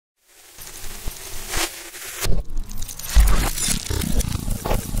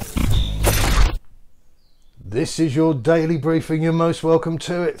This is your daily briefing. You're most welcome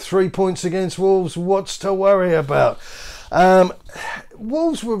to it. 3 points against Wolves. What's to worry about?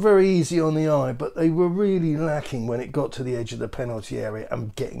 Wolves were very easy on the eye, but they were really lacking when it got to the edge of the penalty area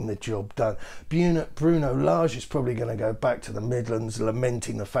and getting the job done. Bruno Lage is probably going to go back to the Midlands,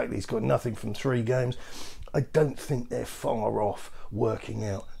 lamenting the fact that he's got nothing from 3 games. I don't think they're far off working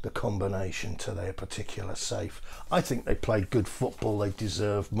out the combination to their particular safe. I think they played good football. They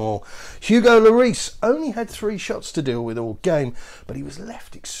deserve more. Hugo Lloris only had 3 shots to deal with all game, but he was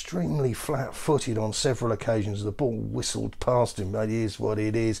left extremely flat-footed on several occasions. The ball whistled past him. It is what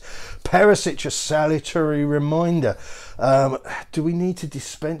it is. PERIŠIČ, a salutary reminder. Do we need to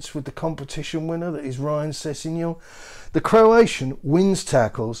dispense with the competition winner that is Ryan Sessegnon? The Croatian wins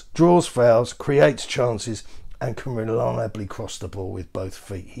tackles, draws fouls, creates chances, and can reliably cross the ball with both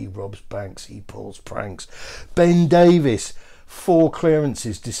feet. He robs banks, he pulls pranks. Ben Davies, 4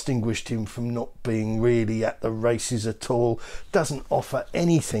 clearances distinguished him from not being really at the races at all. Doesn't offer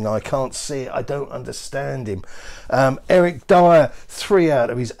anything. I can't see it. I don't understand him. Eric Dier, 3 out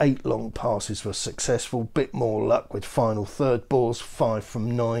of his 8 long passes were successful. Bit more luck with final third balls. 5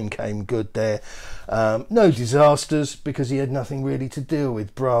 from 9 came good there. No disasters because he had nothing really to deal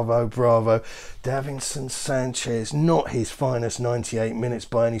with. Bravo, bravo. Davinson Sanchez, not his finest 98 minutes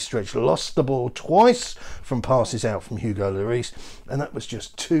by any stretch. Lost the ball twice from passes out from Hugo Lloris, and that was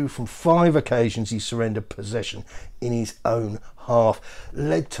just 2 from 5 occasions he surrendered possession in his own half.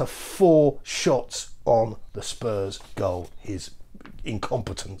 Led to 4 shots on the Spurs goal. His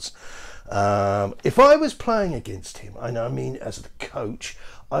incompetence. If I was playing against him, I mean as the coach,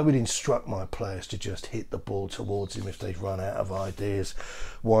 I would instruct my players to just hit the ball towards him if they've run out of ideas.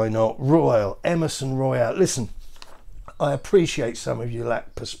 Why not? Emerson Royal. Listen, I appreciate some of you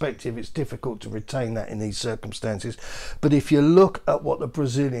lack perspective. It's difficult to retain that in these circumstances. But if you look at what the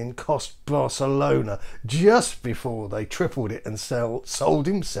Brazilian cost Barcelona just before they tripled it and sold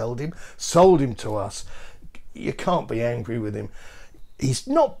him to us, you can't be angry with him. He's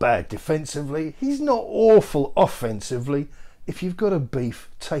not bad defensively. He's not awful offensively. If you've got a beef,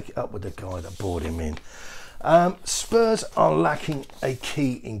 take it up with the guy that brought him in. Spurs are lacking a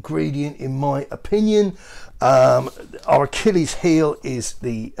key ingredient, in my opinion. Our Achilles heel is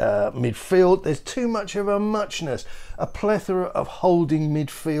the midfield. There's too much of a muchness, a plethora of holding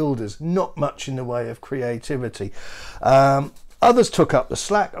midfielders, not much in the way of creativity. Others took up the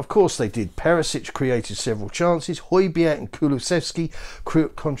slack. Of course they did. PERIŠIČ created several chances. Højbjerg and Kulusevski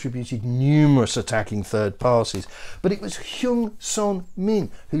contributed numerous attacking third passes. But it was Heung-son Min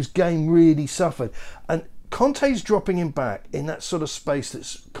whose game really suffered. And Conte's dropping him back in that sort of space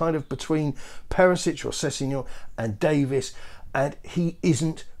that's kind of between PERIŠIČ or Sessegnon and Davies, and he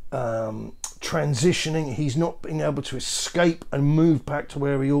isn't transitioning. He's not being able to escape and move back to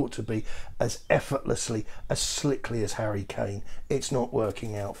where he ought to be as effortlessly, as slickly as Harry Kane. It's not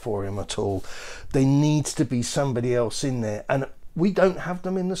working out for him at all. There needs to be somebody else in there, and we don't have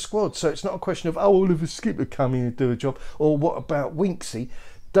them in the squad. So it's not a question of, oh, Oliver Skipper come in and do a job, or what about Winksy?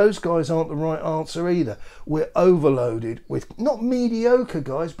 Those guys aren't the right answer either. We're overloaded with not mediocre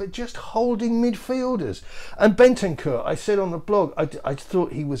guys, but just holding midfielders. And Bentancur, I said on the blog, I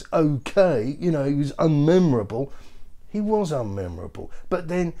thought he was okay. You know, he was unmemorable. He was unmemorable. But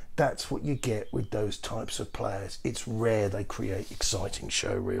then that's what you get with those types of players. It's rare they create exciting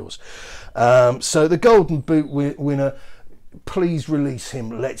show reels. So the Golden Boot winner, please release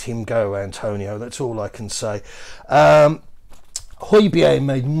him. Let him go, Antonio. That's all I can say. Højbjerg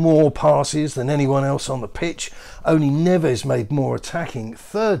made more passes than anyone else on the pitch. Only Neves made more attacking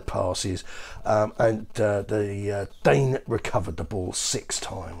third passes, and the Dane recovered the ball 6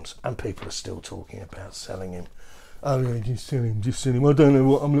 times, and people are still talking about selling him. Oh yeah, just sell him, just sell him. I don't know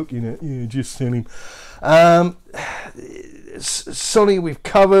what I'm looking at. Yeah, just sell him. Sonny we've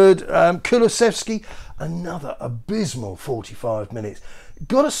covered. Kulusevski, another abysmal 45 minutes.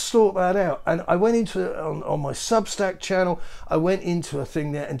 Got to sort that out. And I went into on my Substack channel, I went into a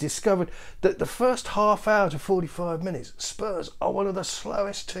thing there and discovered that the first half hour to 45 minutes, Spurs are one of the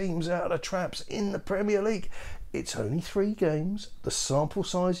slowest teams out of the traps in the Premier League. It's only 3 games. The sample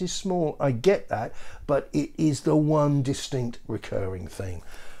size is small. I get that, but it is the one distinct recurring theme.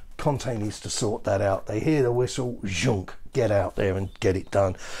 Conte needs to sort that out. They hear the whistle, zhunk, get out there and get it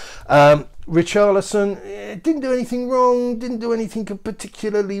done. Richarlison didn't do anything wrong, didn't do anything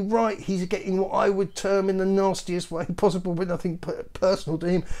particularly right. He's getting what I would term in the nastiest way possible, but nothing personal to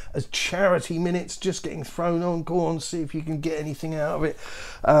him, as charity minutes, just getting thrown on. Go on, see if you can get anything out of it.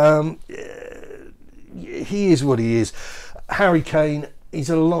 He is what he is. Harry Kane, he's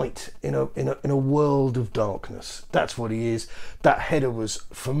a light in a world of darkness. That's what he is. That header was,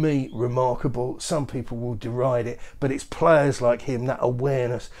 for me, remarkable. Some people will deride it, but it's players like him, that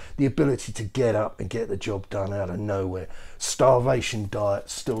awareness, the ability to get up and get the job done out of nowhere. Starvation diet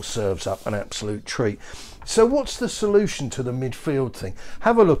still serves up an absolute treat. So what's the solution to the midfield thing?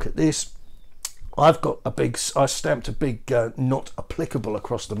 Have a look at this. I stamped a big not applicable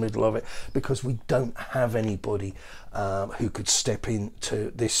across the middle of it, because we don't have anybody who could step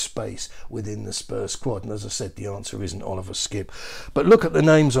into this space within the Spurs squad. And as I said, the answer isn't Oliver Skipp. But look at the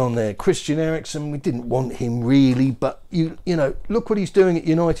names on there. Christian Eriksen, we didn't want him really, but you know, look what he's doing at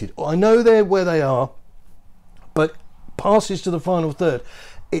United. I know they're where they are, but passes to the final third.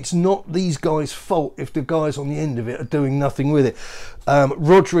 It's not these guys' fault if the guys on the end of it are doing nothing with it.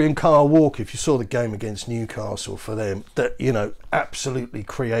 Rodri and Kyle Walker, if you saw the game against Newcastle for them, that, you know, absolutely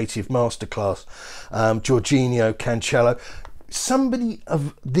creative masterclass. Jorginho, Cancelo. Somebody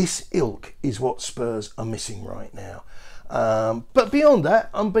of this ilk is what Spurs are missing right now. But beyond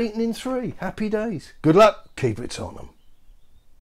that, unbeaten in 3. Happy days. Good luck. Keep it on them.